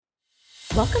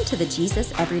Welcome to the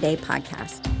Jesus Everyday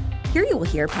podcast. Here you will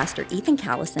hear Pastor Ethan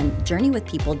Callison journey with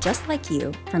people just like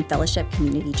you from Fellowship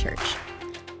Community Church.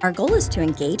 Our goal is to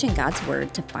engage in God's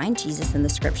Word to find Jesus in the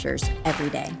Scriptures every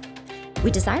day.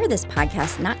 We desire this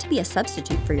podcast not to be a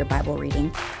substitute for your Bible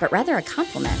reading, but rather a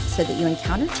complement so that you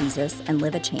encounter Jesus and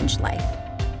live a changed life.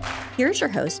 Here's your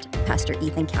host, Pastor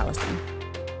Ethan Callison.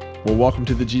 Well, welcome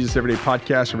to the Jesus Everyday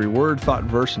podcast. Every word, thought,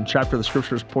 verse, and chapter of the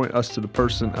Scriptures point us to the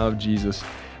person of Jesus.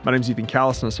 My name is Ethan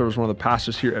Callison. I serve as one of the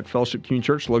pastors here at Fellowship Community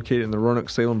Church, located in the Roanoke,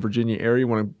 Salem, Virginia area. I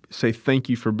want to say thank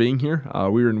you for being here.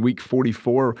 We are in week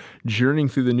 44, journeying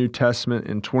through the New Testament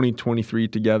in 2023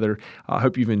 together. I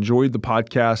hope you've enjoyed the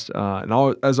podcast.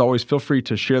 As always, feel free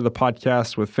to share the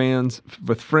podcast with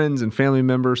friends and family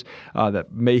members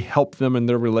that may help them in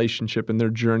their relationship and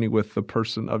their journey with the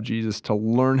person of Jesus to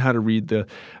learn how to read the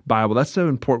Bible. That's so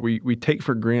important. We take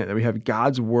for granted that we have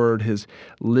God's Word, His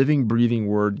living, breathing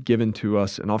Word given to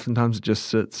us, and oftentimes it just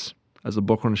sits as a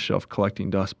book on a shelf collecting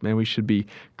dust. Man, we should be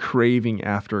craving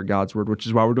after God's Word, which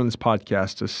is why we're doing this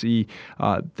podcast, to see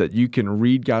that you can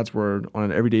read God's Word on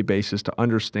an everyday basis, to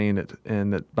understand it,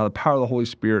 and that by the power of the Holy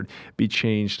Spirit, be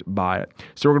changed by it.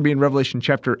 So we're going to be in Revelation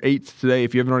chapter 8 today.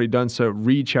 If you haven't already done so,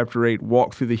 read chapter 8,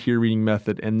 walk through the Hear Reading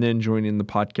method, and then join in the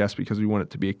podcast, because we want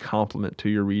it to be a complement to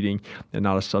your reading and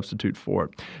not a substitute for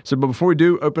it. So, but before we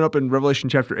do, open up in Revelation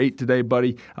chapter 8 today,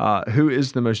 buddy. Who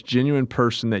is the most genuine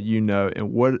person that you know,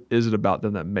 and what is it about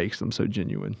them that makes them so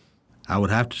genuine? I would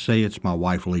have to say it's my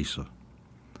wife, Lisa.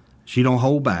 She don't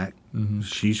hold back. Mm-hmm.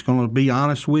 She's going to be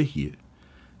honest with you.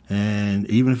 And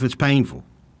even if it's painful,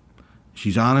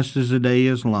 she's honest as the day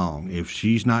is long. If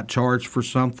she's not charged for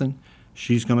something,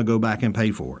 she's going to go back and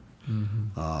pay for it.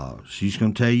 Mm-hmm. She's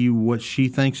going to tell you what she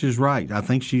thinks is right. I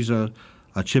think she's a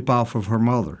chip off of her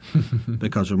mother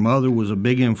because her mother was a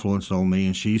big influence on me,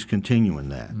 and she's continuing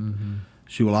that. Mm-hmm.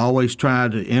 She will always try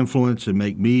to influence and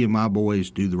make me and my boys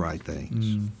do the right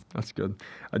things. That's good.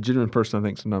 A genuine person, I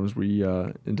think sometimes we,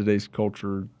 in today's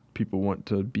culture, people want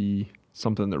to be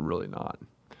something they're really not.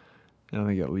 And I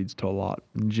think that leads to a lot.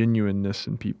 Genuineness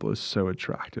in people is so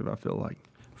attractive, I feel like.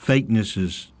 Fakeness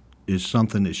is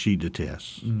something that she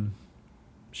detests.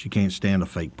 She can't stand a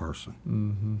fake person.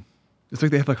 Mm-hmm. It's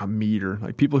like they have like a meter.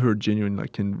 Like people who are genuine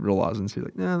can realize and say,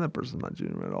 like, nah, that person's not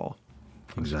genuine at all.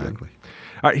 Exactly.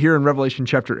 All right, here in Revelation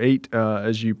chapter 8,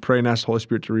 as you pray and ask the Holy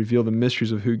Spirit to reveal the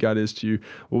mysteries of who God is to you,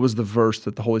 what was the verse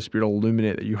that the Holy Spirit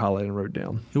illuminated that you highlighted and wrote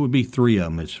down? It would be three of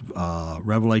them. It's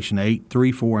Revelation 8,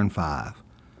 3, 4, and 5.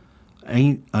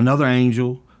 Another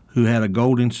angel who had a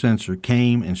golden censer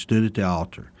came and stood at the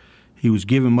altar. He was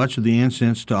given much of the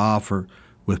incense to offer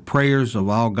with prayers of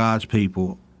all God's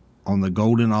people on the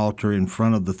golden altar in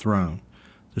front of the throne.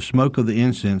 The smoke of the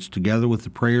incense, together with the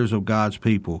prayers of God's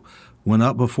people, went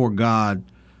up before God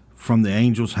from the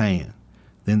angel's hand.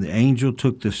 Then the angel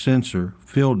took the censer,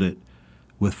 filled it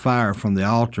with fire from the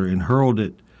altar, and hurled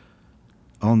it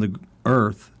on the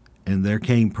earth, and there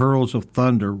came pearls of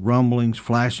thunder, rumblings,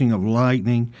 flashing of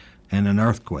lightning, and an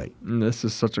earthquake. This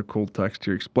is such a cool text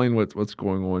here. Explain what's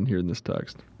going on here in this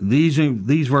text.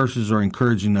 These verses are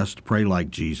encouraging us to pray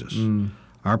like Jesus.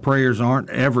 Our prayers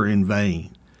aren't ever in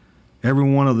vain. Every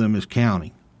one of them is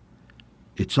counting.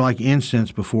 It's like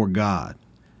incense before God.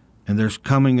 And there's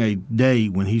coming a day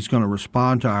when He's going to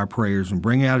respond to our prayers and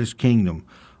bring out His kingdom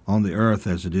on the earth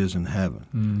as it is in heaven.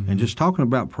 Mm-hmm. And just talking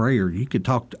about prayer, you could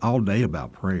talk all day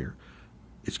about prayer.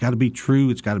 It's got to be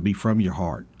true. It's got to be from your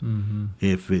heart. Mm-hmm.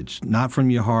 If it's not from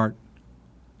your heart,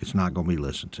 it's not going to be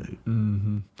listened to.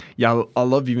 Mm-hmm. Yeah, I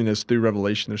love even this through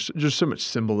Revelation. There's just so much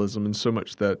symbolism and so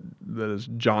much that as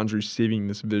John's receiving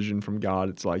this vision from God,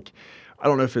 it's like, I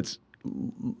don't know if it's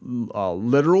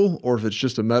literal or if it's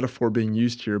just a metaphor being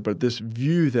used here, but this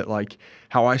view that like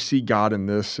how I see God in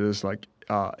this is like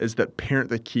is that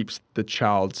parent that keeps the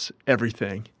child's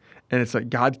everything. And it's like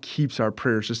God keeps our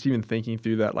prayers, just even thinking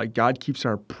through that, like God keeps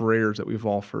our prayers that we've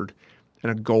offered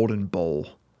in a golden bowl.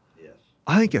 Yes.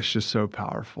 I think that's just so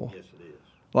powerful. Yes, it is.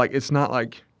 Like it's not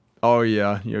like, oh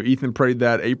yeah, Ethan prayed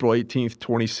that April 18th,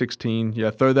 2016. Yeah,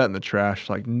 throw that in the trash.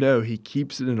 Like, no, He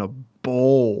keeps it in a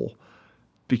bowl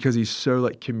because He's so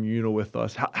like communal with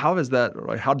us. How is that?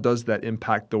 Like, how does that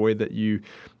impact the way that you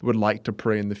would like to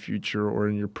pray in the future or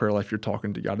in your prayer life? You're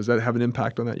talking to God. Does that have an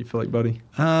impact on that? You feel like, buddy?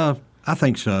 I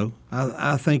think so.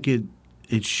 I think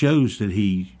it shows that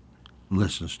He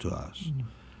listens to us,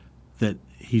 that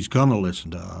He's going to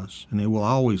listen to us, and He will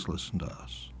always listen to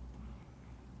us.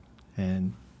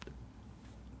 And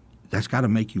that's got to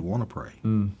make you want to pray.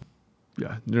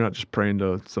 Yeah, you're not just praying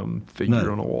to some figure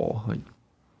on a wall. Like,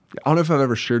 I don't know if I've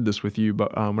ever shared this with you,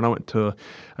 but when I went to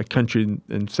a country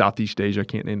in Southeast Asia, I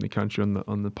can't name the country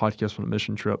on the podcast on a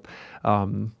mission trip,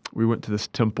 we went to this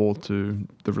temple to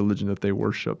the religion that they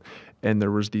worship, and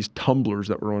there was these tumblers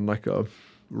that were on like a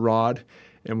rod,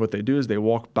 and what they do is they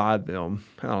walk by them.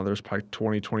 I don't know, there's probably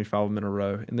 20, 25 of them in a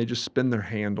row, and they just spin their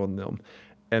hand on them,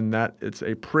 and that it's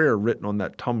a prayer written on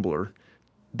that tumbler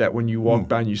that when you walk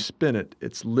by and you spin it,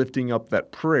 it's lifting up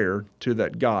that prayer to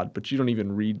that God, but you don't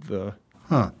even read the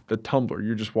tumbler.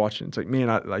 You're just watching. It's like, man,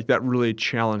 like that really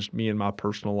challenged me in my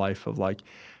personal life of like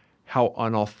how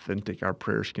unauthentic our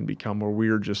prayers can become, where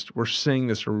we're saying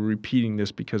this or repeating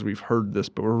this because we've heard this,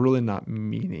 but we're really not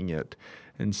meaning it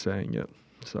and saying it.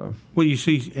 So, well, you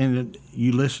see, and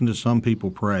you listen to some people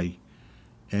pray,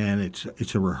 and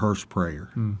it's a rehearsed prayer,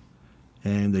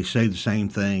 and they say the same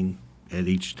thing at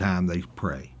each time they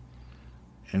pray,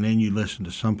 and then you listen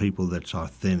to some people that's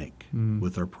authentic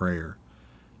with their prayer.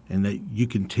 And that you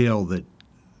can tell that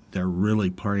they're really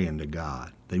praying to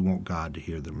God. They want God to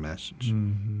hear their message.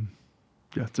 Mm-hmm.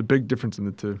 Yeah, it's a big difference in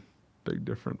the two. Big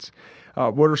difference.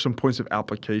 What are some points of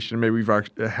application? Maybe we've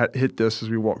hit this as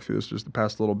we walk through this just the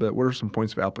past little bit. What are some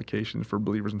points of application for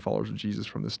believers and followers of Jesus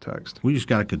from this text? We just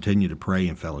got to continue to pray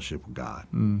in fellowship with God.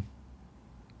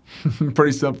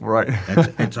 Pretty simple, right?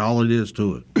 That's all it is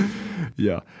to it.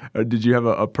 Yeah. Did you have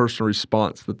a personal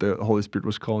response that the Holy Spirit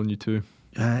was calling you to?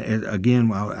 Again,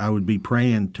 I would be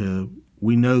praying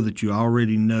we know that you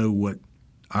already know what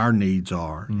our needs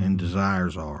are and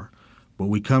desires are, but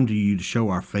we come to you to show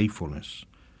our faithfulness.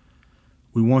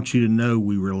 We want you to know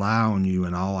we rely on you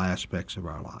in all aspects of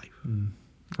our life.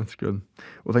 That's good.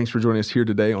 Well, thanks for joining us here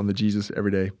today on the Jesus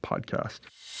Everyday podcast.